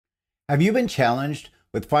Have you been challenged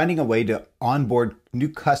with finding a way to onboard new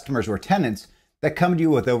customers or tenants that come to you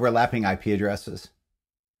with overlapping IP addresses?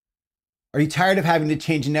 Are you tired of having to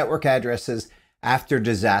change network addresses after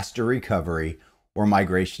disaster recovery or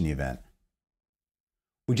migration event?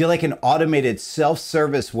 Would you like an automated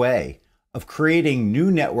self-service way of creating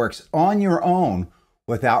new networks on your own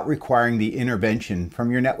without requiring the intervention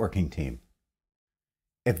from your networking team?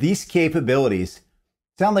 If these capabilities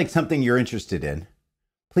sound like something you're interested in,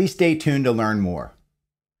 please stay tuned to learn more.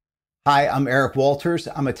 Hi, I'm Eric Walters.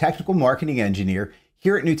 I'm a technical marketing engineer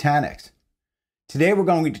here at Nutanix. Today we're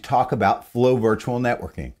going to talk about Flow Virtual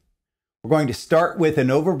Networking. We're going to start with an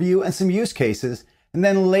overview and some use cases, and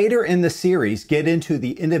then later in the series get into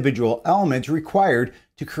the individual elements required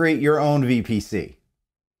to create your own VPC.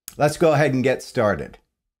 Let's go ahead and get started.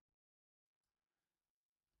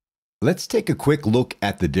 Let's take a quick look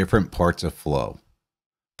at the different parts of Flow.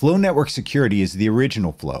 Flow Network Security is the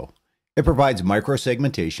original Flow. It provides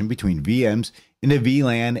microsegmentation between VMs in a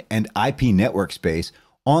VLAN and IP network space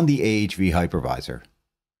on the AHV hypervisor.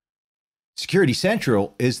 Security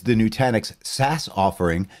Central is the Nutanix SaaS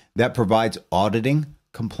offering that provides auditing,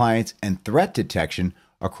 compliance, and threat detection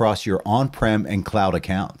across your on-prem and cloud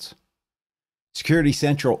accounts. Security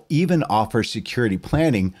Central even offers security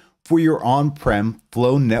planning for your on-prem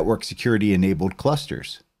Flow network security-enabled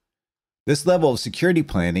clusters. This level of security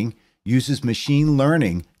planning uses machine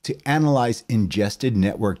learning to analyze ingested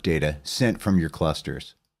network data sent from your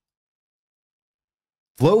clusters.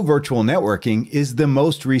 Flow Virtual Networking is the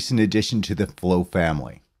most recent addition to the Flow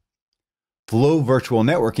family. Flow Virtual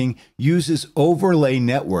Networking uses overlay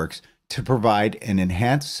networks to provide an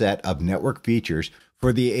enhanced set of network features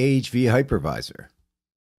for the AHV hypervisor.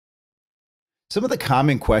 Some of the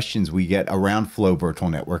common questions we get around Flow Virtual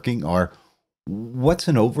Networking are, what's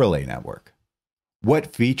an overlay network?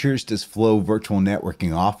 What features does Flow Virtual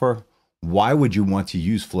Networking offer? Why would you want to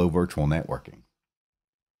use Flow Virtual Networking?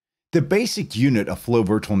 The basic unit of Flow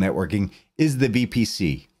Virtual Networking is the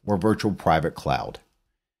VPC, or Virtual Private Cloud.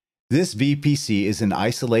 This VPC is an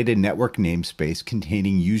isolated network namespace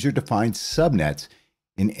containing user-defined subnets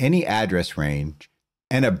in any address range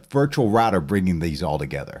and a virtual router bringing these all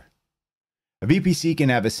together. A VPC can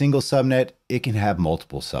have a single subnet, it can have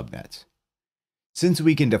multiple subnets. Since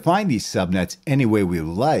we can define these subnets any way we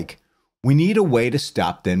like, we need a way to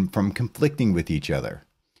stop them from conflicting with each other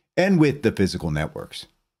and with the physical networks.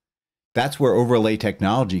 That's where overlay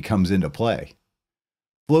technology comes into play.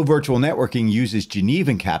 Flow Virtual Networking uses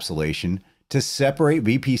Geneva encapsulation to separate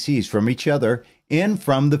VPCs from each other and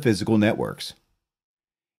from the physical networks.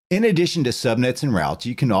 In addition to subnets and routes,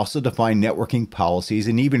 you can also define networking policies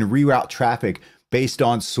and even reroute traffic based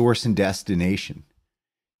on source and destination.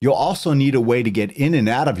 You'll also need a way to get in and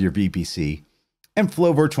out of your VPC, and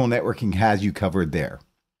Flow Virtual Networking has you covered there,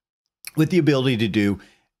 with the ability to do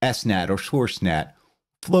SNAT or source NAT,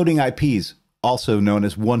 floating IPs, also known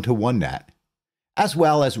as one-to-one NAT, as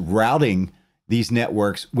well as routing these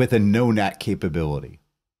networks with a no-NAT capability.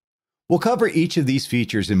 We'll cover each of these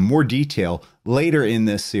features in more detail later in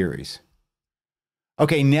this series.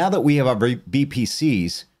 Okay, now that we have our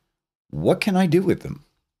VPCs, what can I do with them?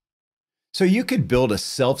 So you could build a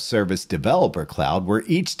self-service developer cloud where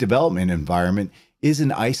each development environment is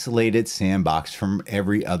an isolated sandbox from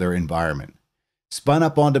every other environment, spun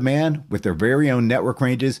up on demand with their very own network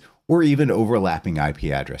ranges or even overlapping IP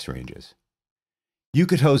address ranges. You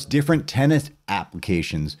could host different tenant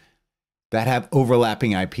applications that have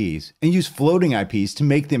overlapping IPs and use floating IPs to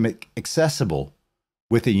make them accessible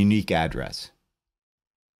with a unique address.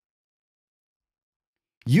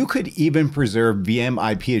 You could even preserve VM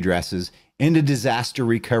IP addresses in a disaster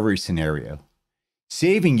recovery scenario,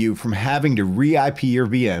 saving you from having to re-IP your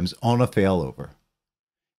VMs on a failover.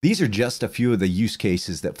 These are just a few of the use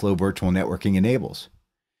cases that Flow Virtual Networking enables.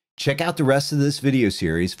 Check out the rest of this video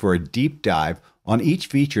series for a deep dive on each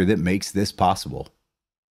feature that makes this possible.